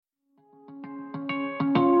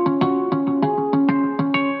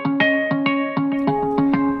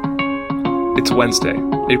It's Wednesday,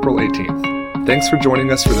 April 18th. Thanks for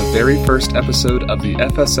joining us for the very first episode of the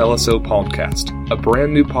FSLSO Podcast, a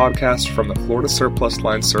brand new podcast from the Florida Surplus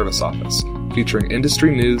Lines Service Office, featuring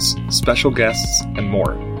industry news, special guests, and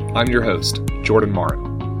more. I'm your host, Jordan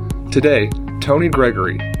Marin. Today, Tony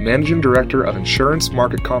Gregory, Managing Director of Insurance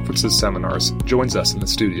Market Conferences Seminars, joins us in the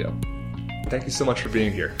studio. Thank you so much for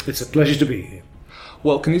being here. It's a pleasure to be here.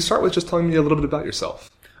 Well, can you start with just telling me a little bit about yourself?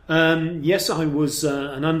 Yes, I was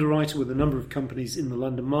an underwriter with a number of companies in the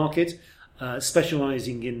London market,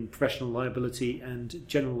 specialising in professional liability and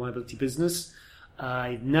general liability business.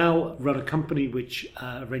 I now run a company which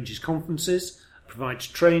arranges conferences, provides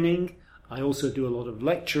training. I also do a lot of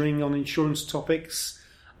lecturing on insurance topics,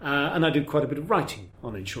 and I do quite a bit of writing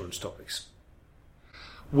on insurance topics.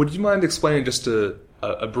 Would you mind explaining just a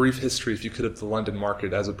brief history, if you could, of the London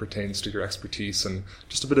market as it pertains to your expertise and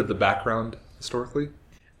just a bit of the background historically?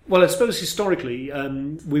 Well, I suppose historically,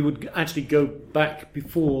 we would actually go back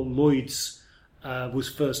before Lloyd's was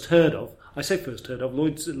first heard of. I say first heard of.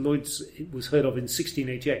 Lloyd's was heard of in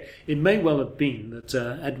 1688. It may well have been that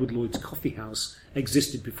Edward Lloyd's Coffee House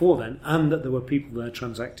existed before then, and that there were people there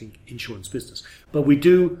transacting insurance business. But we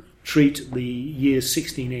do treat the year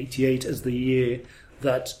 1688 as the year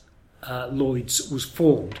that Lloyd's was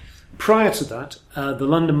formed. Prior to that, the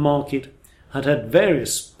London market had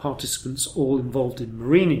various participants all involved in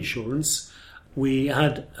marine insurance. We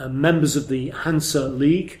had members of the Hansa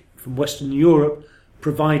League from Western Europe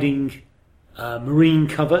providing marine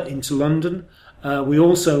cover into London. We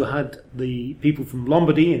also had the people from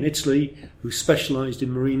Lombardy in Italy who specialised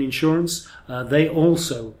in marine insurance. They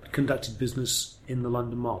also conducted business in the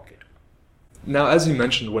London market. Now, as you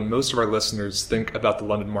mentioned, when most of our listeners think about the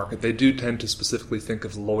London market, they do tend to specifically think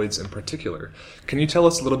of Lloyd's in particular. Can you tell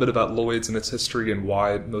us a little bit about Lloyd's and its history and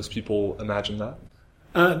why most people imagine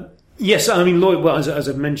that? Yes, I mean, Lloyd, well, as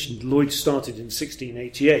I've mentioned, Lloyd's started in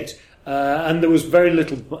 1688, and there was very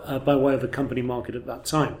little by way of a company market at that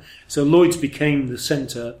time. So Lloyd's became the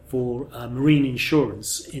centre for marine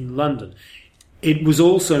insurance in London. It was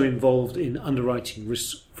also involved in underwriting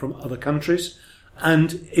risks from other countries,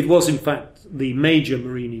 and it was, in fact, the major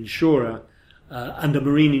marine insurer and a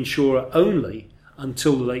marine insurer only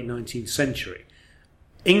until the late 19th century.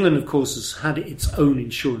 England, of course, has had its own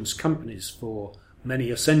insurance companies for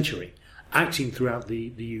many a century, acting throughout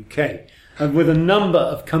the UK, and with a number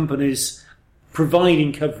of companies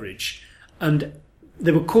providing coverage. And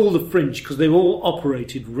they were called the fringe because they all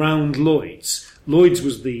operated round Lloyd's. Lloyd's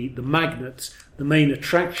was the magnet, the main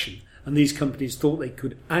attraction, and these companies thought they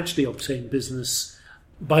could actually obtain business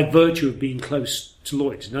by virtue of being close to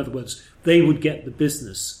Lloyd's. In other words, they would get the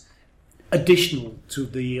business additional to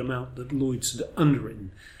the amount that Lloyd's had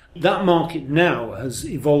underwritten. That market now has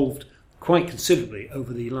evolved quite considerably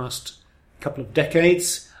over the last couple of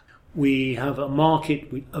decades. We have a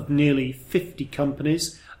market of nearly 50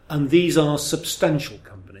 companies, and these are substantial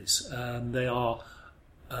companies. They are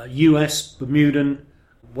US, Bermudan,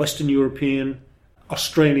 Western European,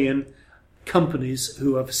 Australian companies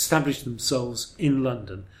who have established themselves in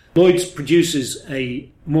London. Lloyd's produces a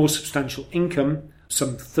more substantial income,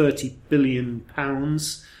 some £30 billion,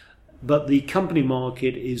 but the company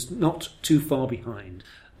market is not too far behind.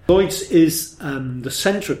 Lloyd's is the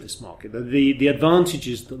centre of this market. The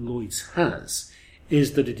advantages that Lloyd's has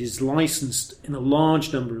is that it is licensed in a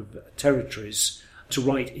large number of territories to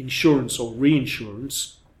write insurance or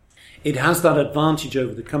reinsurance. It has that advantage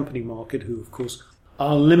over the company market, who, of course,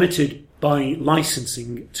 are limited by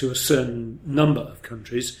licensing to a certain number of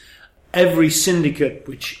countries. Every syndicate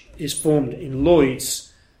which is formed in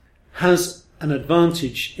Lloyd's has an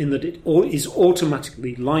advantage in that it is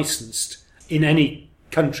automatically licensed in any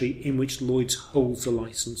country in which Lloyd's holds a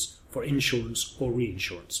license for insurance or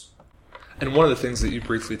reinsurance. And one of the things that you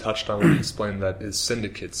briefly touched on when you explained that is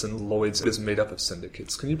syndicates, and Lloyd's is made up of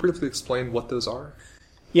syndicates. Can you briefly explain what those are?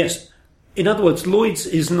 Yes. In other words, Lloyd's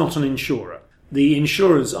is not an insurer. The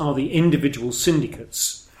insurers are the individual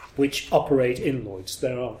syndicates which operate in Lloyd's.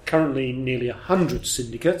 There are currently nearly 100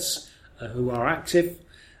 syndicates who are active.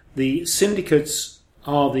 The syndicates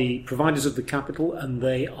are the providers of the capital, and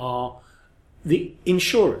they are the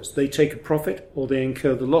insurers. They take a profit or they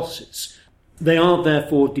incur the losses. They are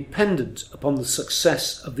therefore dependent upon the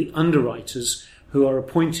success of the underwriters who are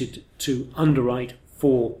appointed to underwrite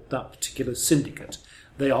for that particular syndicate.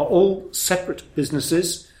 They are all separate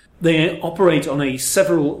businesses. They operate on a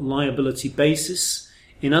several liability basis.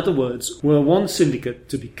 In other words, were one syndicate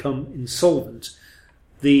to become insolvent,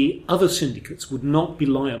 the other syndicates would not be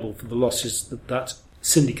liable for the losses that that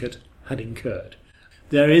syndicate had incurred.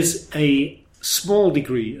 There is a small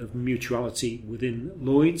degree of mutuality within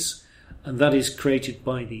Lloyd's. and that is created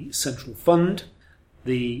by the Central Fund.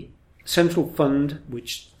 The Central Fund,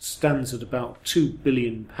 which stands at about £2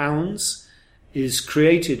 billion, is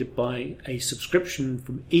created by a subscription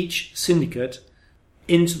from each syndicate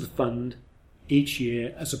into the fund each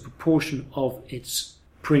year as a proportion of its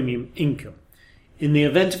premium income. In the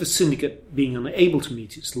event of a syndicate being unable to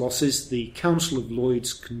meet its losses, the Council of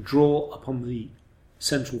Lloyds can draw upon the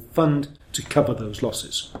Central Fund to cover those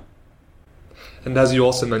losses. And as you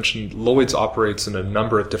also mentioned, Lloyds operates in a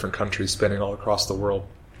number of different countries spanning all across the world.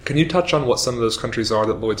 Can you touch on what some of those countries are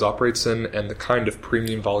that Lloyds operates in and the kind of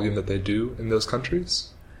premium volume that they do in those countries?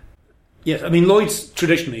 Yes, I mean, Lloyds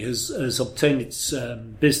traditionally has obtained its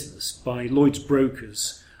business by Lloyds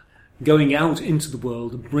brokers going out into the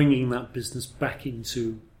world and bringing that business back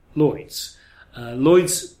into Lloyds.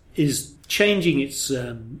 Lloyds is changing its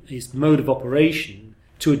mode of operation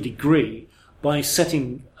to a degree by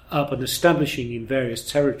setting up and establishing in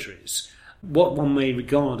various territories what one may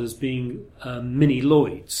regard as being mini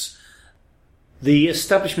Lloyds. The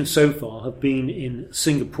establishments so far have been in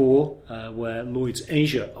Singapore, where Lloyds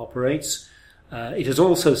Asia operates. It has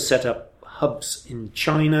also set up hubs in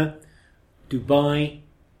China, Dubai,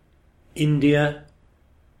 India,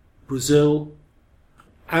 Brazil,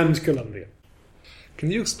 and Colombia. Can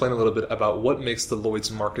you explain a little bit about what makes the Lloyds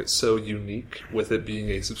market so unique, with it being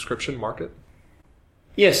a subscription market?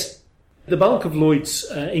 Yes. The bulk of Lloyds'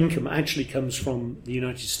 income actually comes from the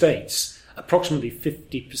United States, approximately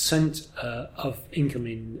 50% of income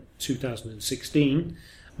in 2016,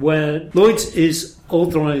 where Lloyds is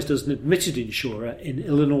authorised as an admitted insurer in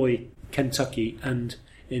Illinois, Kentucky, and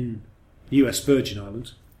in the US Virgin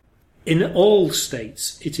Islands. In all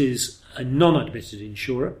states, it is a non-admitted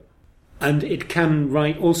insurer, and it can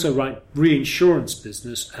also write reinsurance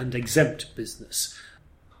business and exempt business.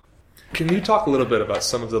 Can you talk a little bit about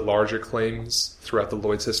some of the larger claims throughout the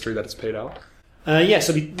Lloyds history that it's paid out? Yes,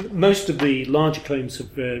 I mean, most of the larger claims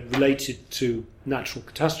have related to natural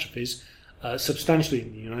catastrophes, substantially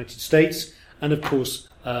in the United States, and of course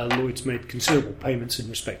Lloyds made considerable payments in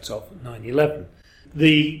respect of 9/11.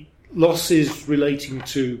 The losses relating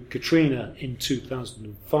to Katrina in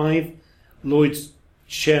 2005, Lloyds'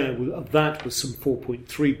 share of that was some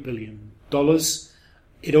 $4.3 billion.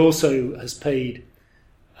 It also has paid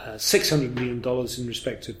 $600 million in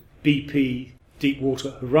respect of BP Deepwater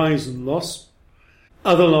Horizon loss.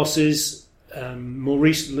 Other losses, more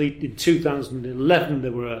recently in 2011,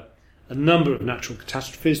 there were a number of natural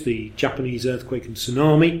catastrophes, the Japanese earthquake and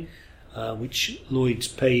tsunami, which Lloyds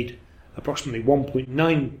paid approximately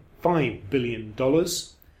 $1.95 billion.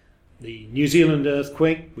 The New Zealand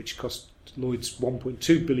earthquake, which cost Lloyds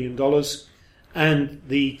 $1.2 billion. And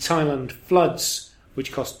the Thailand floods,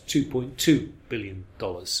 which cost $2.2 billion.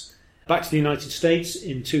 Back to the United States,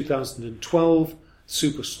 in 2012,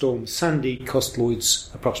 Superstorm Sandy cost Lloyds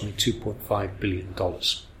approximately $2.5 billion.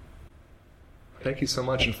 Thank you so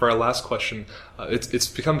much. And for our last question, it's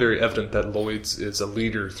become very evident that Lloyds is a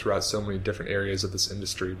leader throughout so many different areas of this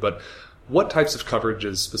industry. But what types of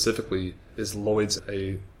coverages specifically is Lloyds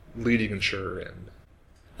a leading insurer in?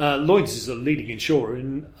 Lloyds is a leading insurer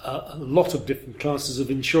in a lot of different classes of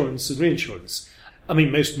insurance and reinsurance. I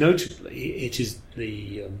mean, most notably, it is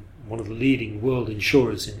one of the leading world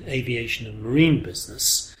insurers in aviation and marine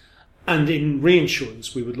business. And in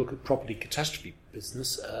reinsurance, we would look at property catastrophe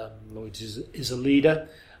business. Lloyds is a leader.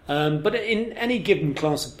 But in any given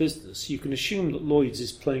class of business, you can assume that Lloyds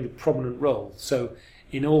is playing a prominent role. So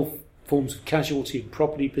in all forms of casualty and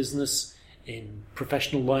property business, in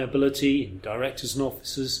professional liability, in directors and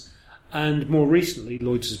officers, and more recently,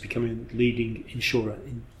 Lloyds has become a leading insurer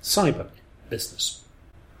in cyber business.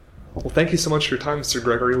 Well, thank you so much for your time, Mr.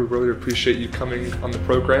 Gregory. We really appreciate you coming on the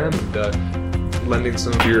program and lending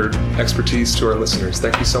some of your expertise to our listeners.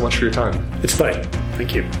 Thank you so much for your time. It's fine.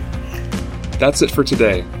 Thank you. That's it for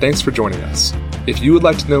today. Thanks for joining us. If you would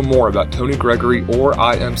like to know more about Tony Gregory or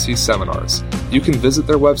IMC Seminars, you can visit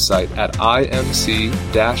their website at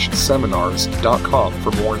imc-seminars.com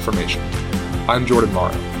for more information. I'm Jordan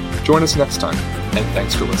Morrow. Join us next time, and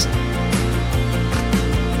thanks for listening.